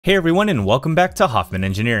Hey everyone, and welcome back to Hoffman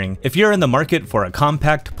Engineering. If you're in the market for a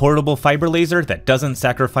compact, portable fiber laser that doesn't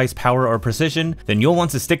sacrifice power or precision, then you'll want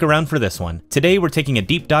to stick around for this one. Today we're taking a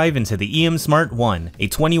deep dive into the emsmart 1, a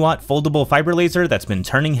 20-watt foldable fiber laser that's been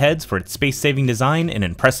turning heads for its space-saving design and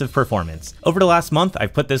impressive performance. Over the last month,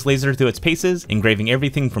 I've put this laser through its paces, engraving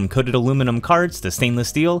everything from coated aluminum cards to stainless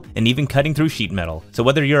steel, and even cutting through sheet metal. So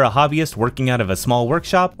whether you're a hobbyist working out of a small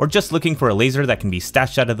workshop, or just looking for a laser that can be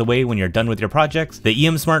stashed out of the way when you're done with your projects, the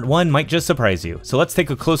emsmart 1 might just surprise you. So let's take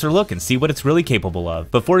a closer look and see what it's really capable of.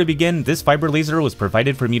 Before we begin, this fiber laser was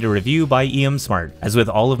provided for me to review by emsmart. As with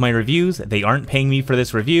all of my reviews, they aren't paying me for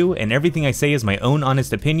this review, and everything I say is my own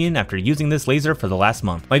honest opinion after using this laser for the last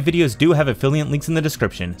month. My videos do have affiliate links in the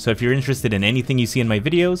description, so if you're interested in anything you see in my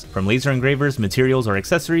videos, from laser engravers, materials, or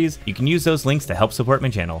accessories, you can use those links to help support my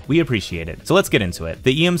channel. We appreciate it. So let's get into it.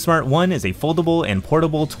 The emsmart 1 is a foldable and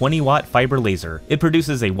portable 20-watt fiber laser. It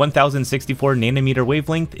produces a 1064 nanometer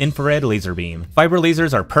wavelength infrared laser beam. Fiber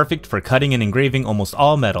lasers are perfect for cutting and engraving almost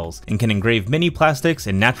all metals, and can engrave many plastics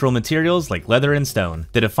and natural materials like leather and stone.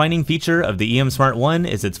 The defining feature of the emsmart 1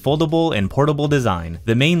 is its foldable and portable design.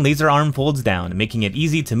 The main laser arm folds down, making it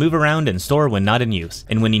easy to move around and store when not in use.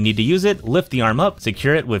 And when you need to use it, lift the arm up,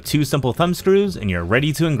 secure it with 2 simple thumb screws, and you're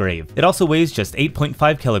ready to engrave. It also weighs just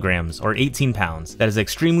 8.5 kilograms or 18 pounds. That is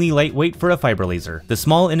extremely lightweight for a fiber laser. The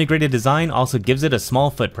small integrated design also gives it a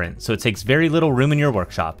small footprint, so it takes very little room in your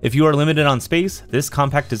workshop. If you are limited on space, this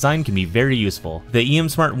compact design can be very useful. The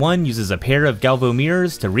emsmart 1 uses a pair of Galvo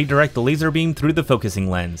mirrors to redirect the laser beam through the focusing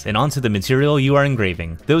lens and onto the material you are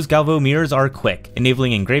engraving. Those Galvo mirrors are quick,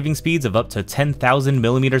 enabling engraving speeds of up to 10,000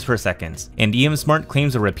 millimeters per second, and emsmart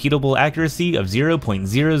claims a repeatable accuracy of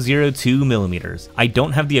 0.002 millimeters. I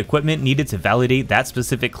don't have the equipment needed to validate that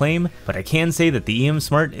specific claim, but I can say that the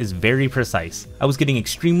emsmart is very precise. I was getting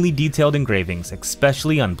extremely detailed engravings,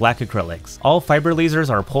 especially on black acrylics. All fiber lasers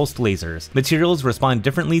are pulsed lasers. Materials respond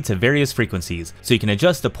differently to various frequencies, so you can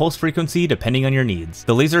adjust the pulse frequency depending on your needs.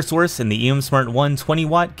 The laser source in the emsmart 1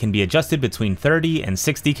 20-watt can be adjusted between 30 and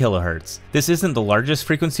 60 kilohertz. This isn't the largest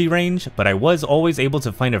frequency range, but I was always able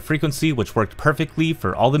to find a frequency which worked perfectly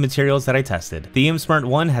for all the materials that I tested. The emsmart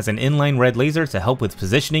 1 has an inline red laser to help with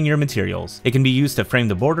positioning your materials. It can be used to frame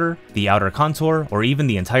the border, the outer contour, or even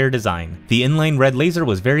the entire design. The inline red laser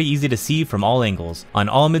was very easy to see from all angles, on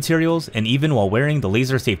all materials, and even while wearing the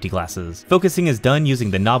laser safety glasses. Focusing is done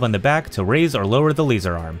using the knob on the back to raise or lower the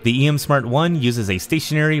laser arm. The emsmart 1 uses a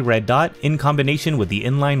stationary red dot in combination with the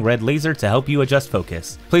inline red laser to help you adjust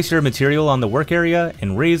focus. Place your material on the work area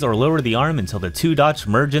and raise or lower the arm until the 2 dots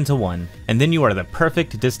merge into one, and then you are the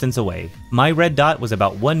perfect distance away. My red dot was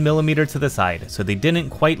about 1 millimeter to the side, so they didn't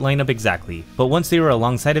quite line up exactly, but once they were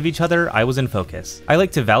alongside of each other, I was in focus. I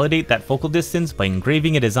like to validate that focal distance by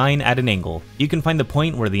engraving a design at an angle. You can find the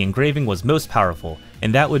point where the engraving was most powerful,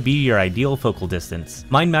 and that would be your ideal focal distance.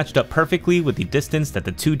 Mine matched up perfectly with the distance that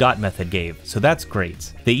the 2-dot method gave, so that's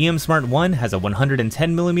great. The emsmart 1 has a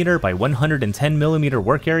 110mm by 110mm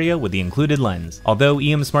work area with the included lens, although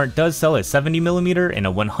emsmart does sell a 70mm and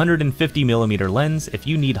a 150mm lens if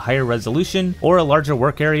you need higher resolution or a larger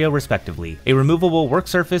work area respectively. A removable work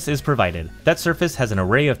surface is provided. That surface has an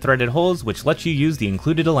array of threaded holes which let you use the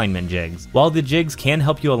included alignment jigs. While the jigs can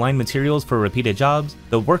help you align materials for repeated jobs,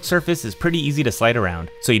 the work surface is pretty easy to slide around,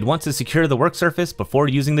 so you'd want to secure the work surface before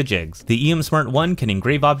using the jigs. The emsmart 1 can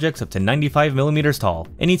engrave objects up to 95mm tall.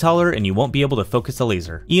 Any taller and you won't be able to focus the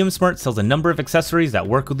laser. emsmart sells a number of accessories that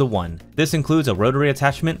work with the 1. This includes a rotary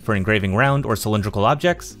attachment for engraving round or cylindrical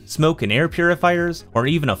objects, smoke and air purifiers, or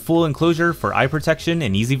even a full enclosure for eye protection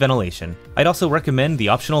and easy ventilation. I'd also recommend the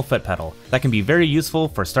optional foot pedal. That can be very useful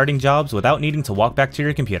for starting jobs without needing to walk back to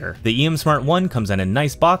your computer. The emsmart 1 comes in a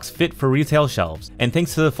nice box fit for retail shelves, and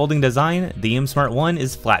thanks to the folding design, the emsmart 1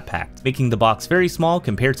 is flat packed, making the box very small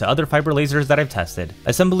compared to other fiber lasers that I've tested.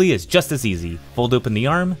 Assembly is just as easy. Fold open the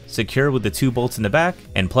arm, secure with the 2 bolts in the back,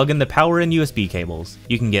 and plug in the power and USB cables.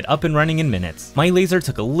 You can get up and running in minutes. My laser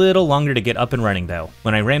took a little longer to get up and running though.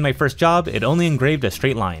 When I ran my first job, it only engraved a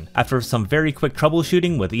straight line. After some very quick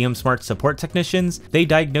troubleshooting with emsmart support technicians, they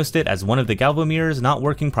diagnosed it as one of the Galvo mirrors not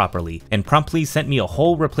working properly, and promptly sent me a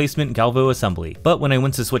whole replacement Galvo assembly. But when I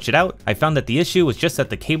went to switch it out, I found that the issue was just that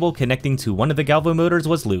the cable connecting to one of the Galvo motors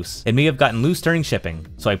was loose. It may have gotten loose during shipping,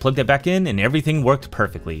 so I plugged it back in and everything worked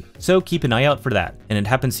perfectly. So keep an eye out for that. And it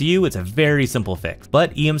happens to you, it's a very simple fix.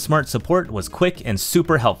 But emsmart support was quick and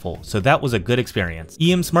super helpful, so that was a good experience.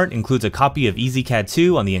 emsmart includes a copy of EZCad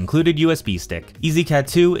 2 on the included USB stick. EZCad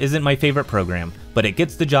 2 isn't my favorite program, but it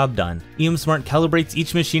gets the job done. emsmart calibrates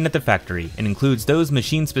each machine at the factory and includes those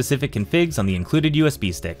machine-specific configs on the included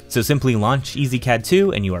USB stick, so simply launch EZCad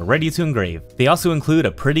 2 and you are ready to engrave. They also include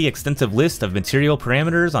a pretty extensive list of material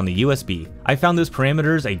parameters on the USB. I found those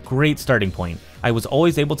parameters a great starting point. I was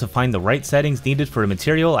always able to find the right settings needed for a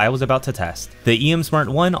material I was about to test. The emsmart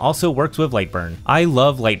 1 also works with LightBurn. I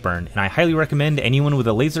love LightBurn, and I highly recommend anyone with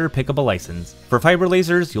a laser pick up a license. For fiber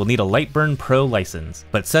lasers, you'll need a LightBurn Pro license,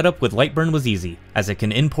 but setup with LightBurn was easy, as it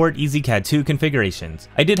can import EZCad 2 configurations.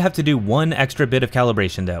 I did have to do one extra bit of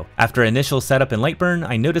calibration though. After initial setup in LightBurn,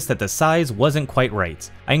 I noticed that the size wasn't quite right.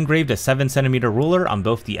 I engraved a 7cm ruler on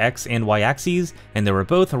both the X and Y axes, and they were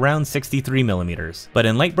both around 63mm. But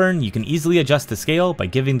in LightBurn, you can easily adjust the scale by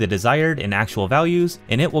giving the desired and actual values,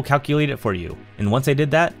 and it will calculate it for you. And once I did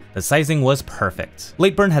that, the sizing was perfect.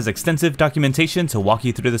 LightBurn has extensive documentation to walk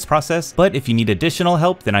you through this process, but if you need additional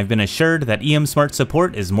help, then I've been assured that emsmart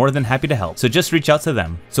support is more than happy to help, so just reach out to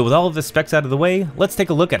them. So with all of the specs out of the way, let's take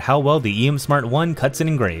a look at how well the emsmart 1 cuts and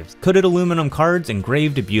engraves. Coated aluminum cards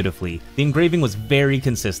engraved beautifully. The engraving was very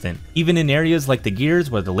consistent, even in areas like the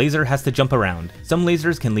gears where the laser has to jump around. Some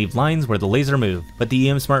lasers can leave lines where the laser moved, but the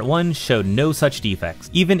emsmart 1 showed no such defects.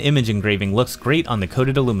 Even image engraving looks great on the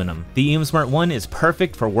coated aluminum. The emsmart 1 is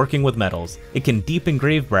perfect for working with metals. It can deep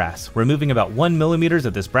engrave brass, removing about 1mm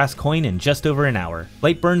of this brass coin in just over an hour.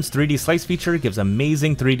 LightBurn's 3D slice feature gives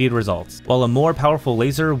amazing 3D results. While a more powerful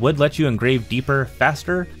laser would let you engrave deeper,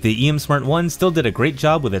 faster, the emsmart 1 still did a great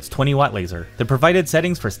job with its 20-watt laser. The provided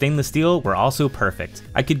settings for stainless steel were also perfect.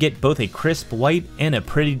 I could get both a crisp white and a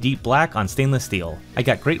pretty deep black on stainless steel. I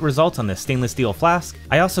got great results on the stainless steel flask.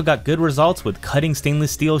 I also got good results with cutting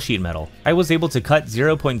stainless steel sheet metal. I was able to cut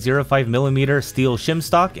 0.05mm steel shim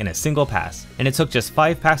stock in a single pass, and it took just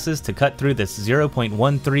 5 passes to cut through this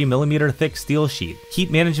 0.13mm thick steel sheet.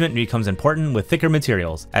 Heat management becomes important with thicker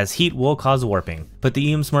materials, as heat will cause warping, but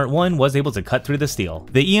the emsmart 1 was able to cut through the steel.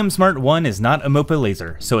 The emsmart 1 is not a MOPA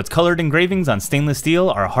laser, so its colored engravings on stainless steel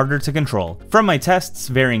are harder to control. From my tests,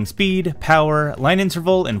 varying speed, power, line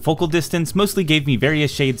interval, and focal distance mostly gave me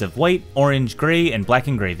various shades of white, orange, gray, and black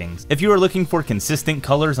engravings. If you are looking for consistent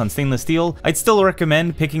colors on stainless steel, I'd still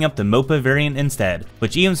recommend picking up the MOPA variant instead,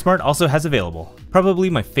 which emsmart also has available. Probably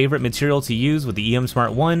my favorite material to use with the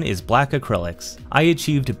emsmart 1 is black acrylics. I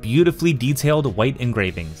achieved beautifully detailed white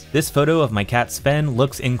engravings. This photo of my cat Sven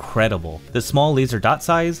looks incredible. The small laser dot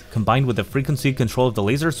size, combined with the frequency control of the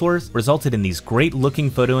laser source, resulted in these great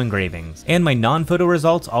looking photo engravings. And my non-photo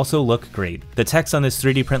results also look great. The text on this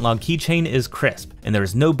 3D print log keychain is crisp, and there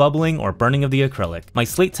is no bubbling or burning of the acrylic. My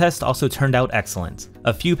Slate test also turned out excellent.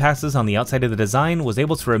 A few passes on the outside of the design was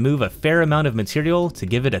able to remove a fair amount of material to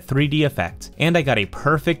give it a 3D effect, and I got a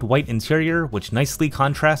perfect white interior which nicely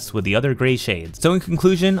contrasts with the other gray shades. So in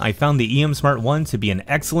conclusion, I found the emsmart 1 to be an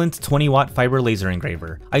excellent 20-watt fiber laser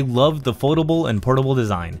engraver. I loved the foldable and portable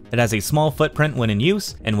design. It has a small footprint when in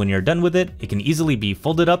use, and when you're done with it, it can easily be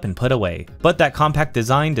folded up and put away. But that compact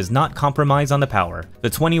design does not compromise on the power. The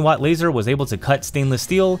 20-watt laser was able to cut stainless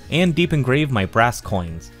steel and deep engrave my brass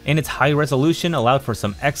coins, and its high resolution allowed for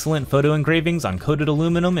some excellent photo engravings on coated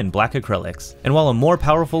aluminum and black acrylics. And while a more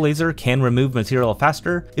powerful laser can remove material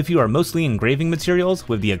faster, if you are mostly engraving materials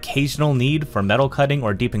with the occasional need for metal cutting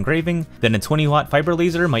or deep engraving, then a 20-watt fiber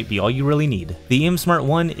laser might be all you really need. The emsmart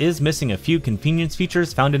 1 is missing a few convenience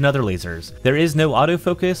features found in other lasers. There is no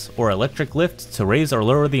autofocus or electric lift to raise or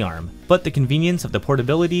lower the arm, but the convenience of the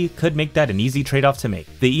portability could make that an easy trade-off to make.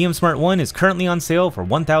 The emsmart 1 is currently on sale for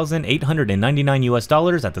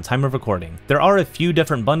 $1,899 at the time of recording. There are a few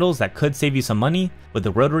different bundles that could save you some money, with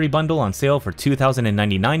the rotary bundle on sale for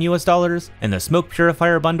 $2,099 and the smoke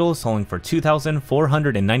purifier bundle selling for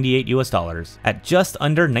 $2,498. At just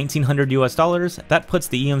under $1,900, that puts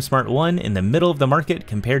the emsmart 1 in the middle of the market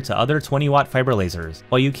compared to other 20-watt fiber lasers.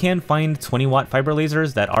 While you can find 20-watt fiber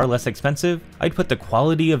lasers that are less expensive, I'd put the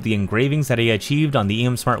quality of the engravings that I achieved on the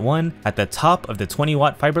emsmart 1 at the top of the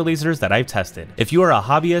 20-watt fiber lasers that I've tested. If you are a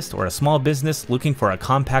hobbyist or a small business looking for a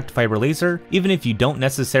compact fiber laser, even if you don't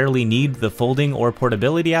necessarily need the folding or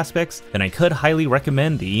portability aspects, then I could highly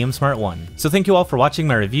recommend the emsmart 1. So thank you all for watching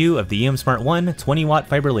my review of the emsmart 1 20-watt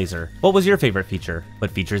fiber laser. What was your favorite feature?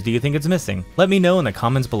 What features do you think it's missing? Let me know in the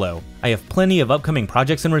comments below. I have plenty of upcoming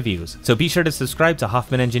projects and reviews, so be sure to subscribe to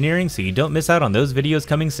Hoffman Engineering so you don't miss out on those videos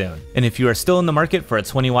coming soon. And if you are still in the market for a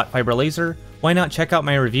 20-watt fiber laser, why not check out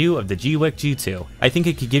my review of the G-Wick G2? I think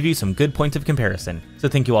it could give you some good points of comparison. So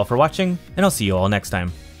thank you all for watching, and I'll see you all next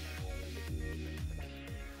time.